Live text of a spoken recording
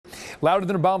Louder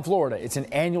Than a Bomb, Florida. It's an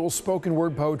annual spoken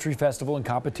word poetry festival and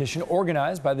competition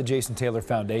organized by the Jason Taylor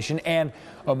Foundation and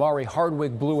Amari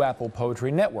Hardwick Blue Apple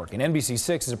Poetry Network. And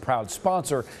NBC6 is a proud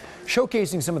sponsor,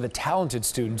 showcasing some of the talented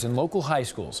students in local high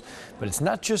schools. But it's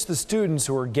not just the students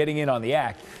who are getting in on the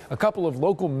act. A couple of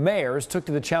local mayors took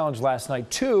to the challenge last night,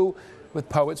 too, with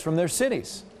poets from their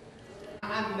cities.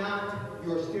 I'm not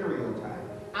your stereotype.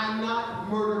 I'm not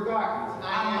Murder Gardens.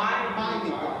 I'm Miami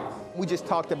Gardens. We just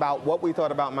talked about what we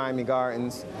thought about Miami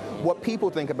Gardens, what people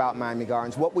think about Miami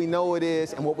Gardens, what we know it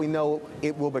is, and what we know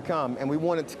it will become. And we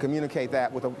wanted to communicate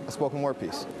that with a spoken word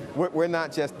piece. We're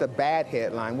not just the bad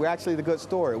headline. We're actually the good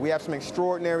story. We have some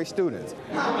extraordinary students.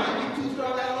 I might be too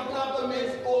strong on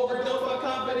compliments, overdose on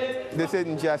confidence. This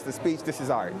isn't just a speech, this is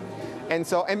art. And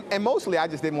so, and mostly I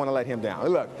just didn't want to let him down.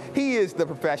 Look, he is the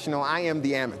professional, I am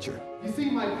the amateur. You see,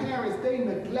 my parents, they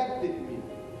neglected me.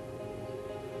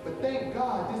 But thank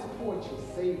God this poetry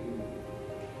saved me.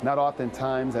 Not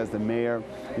oftentimes as the mayor,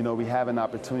 we have an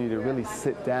opportunity to really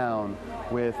sit down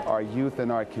with our youth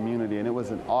and our community, and it was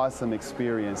an awesome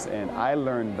experience, and I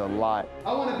learned a lot.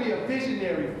 I want to be a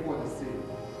visionary for the city.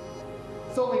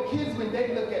 So when kids, when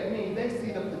they look at me, they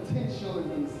see the potential in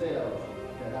themselves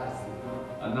that I see.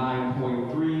 A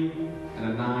 9.3 and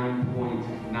a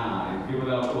 9.9. Give it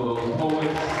up for those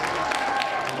poets.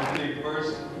 And the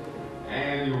first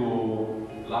annual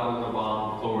Louder Than a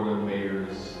Bomb Florida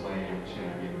Mayor's Slam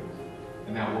Champions.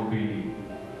 And that will be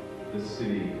the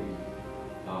city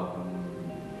of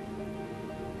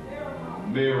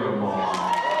Miramar.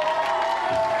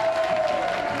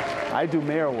 I do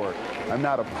mayor work. I'm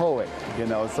not a poet,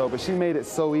 but she made it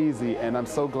so easy, and I'm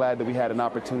so glad that we had an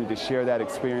opportunity to share that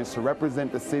experience, to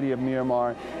represent the city of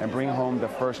Miramar and bring home the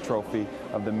first trophy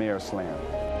of the Mayor Slam.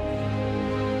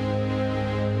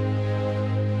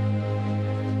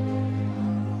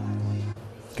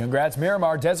 Congrats,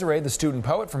 Miramar. Desiree, the student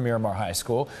poet from Miramar High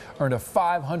School, earned a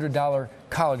 $500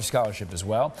 college scholarship as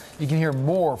well. You can hear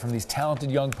more from these talented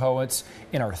young poets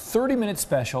in our 30-minute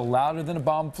special, Louder Than a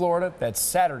Bomb, Florida. That's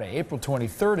Saturday, April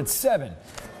 23rd at 7,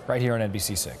 right here on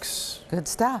NBC6. Good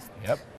stuff. Yep.